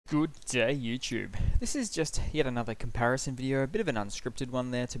Good day, YouTube. This is just yet another comparison video, a bit of an unscripted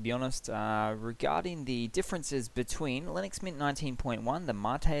one there, to be honest, regarding the differences between Linux Mint 19.1, the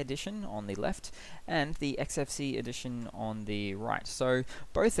Mate edition on the left, and the XFCE edition on the right. So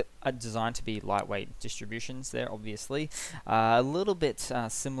both are designed to be lightweight distributions there, obviously. A little bit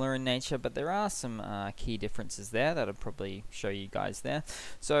similar in nature, but there are some key differences there that I'll probably show you guys there.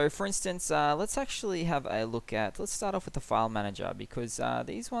 So for instance, let's actually have a look at, let's start off with the file manager, because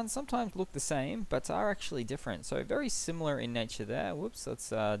these ones sometimes look the same but are actually different. So very similar in nature there. Whoops,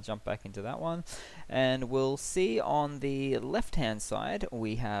 let's jump back into that one, and we'll see on the left hand side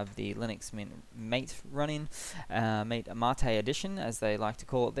we have the Linux Mint Mate running, Mate edition as they like to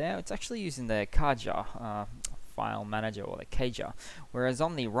call it there. It's actually using the Kaja file manager, or the Kaja, whereas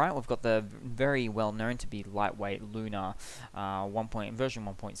on the right we've got the very well known to be lightweight Lunar version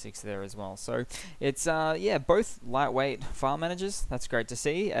 1.6 there as well. So it's yeah, both lightweight file managers. That's great to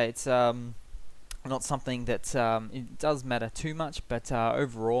see. It's not something that it does matter too much, but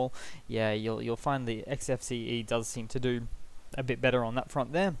overall, yeah, you'll find the XFCE does seem to do a bit better on that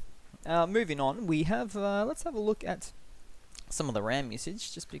front there. Moving on, we have let's have a look at some of the RAM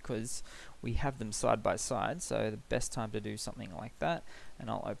usage, just because we have them side by side, so the best time to do something like that. And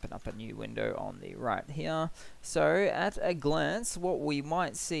I'll open up a new window on the right here. So at a glance, what we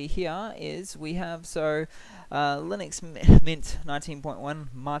might see here is we have Linux Mint 19.1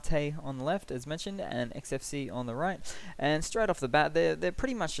 Mate on the left, as mentioned, and XFCE on the right. And straight off the bat, they're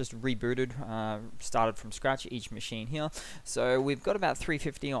pretty much just rebooted, started from scratch, each machine here. So we've got about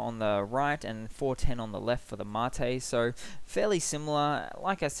 350 on the right and 410 on the left for the Mate. So fairly similar,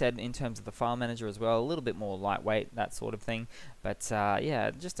 like I said, in terms of the file manager as well, a little bit more lightweight, that sort of thing. But yeah,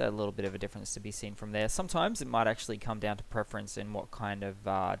 just a little bit of a difference to be seen from there. Sometimes it might actually come down to preference in what kind of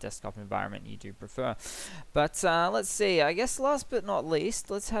desktop environment you do prefer. But let's see, I guess last but not least,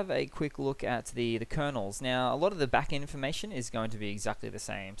 let's have a quick look at the kernels. Now, a lot of the backend information is going to be exactly the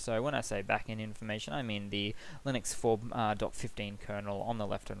same. So when I say backend information, I mean the Linux 4.15 kernel on the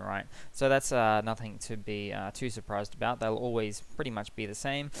left and right. So that's nothing to be too surprised about. They'll always pretty much be the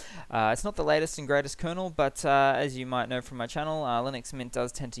same. It's not the latest and greatest kernel, but as you might know from my channel, Linux Mint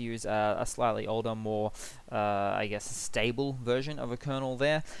does tend to use a slightly older, more I guess stable version of a kernel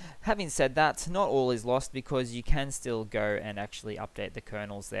there. Having said that, not all is lost, because you can still go and actually update the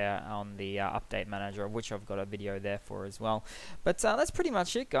kernels there on the update manager, of which I've got a video there for as well. But that's pretty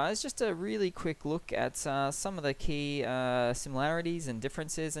much it, guys. Just a really quick look at some of the key similarities and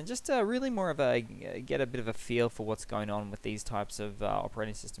differences, and just really more of a get a bit of a feel for what's going on with these types of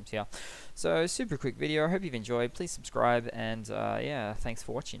operating systems here. So super quick video. I hope you've enjoyed. Please subscribe, and yeah, thanks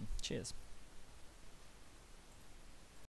for watching. Cheers.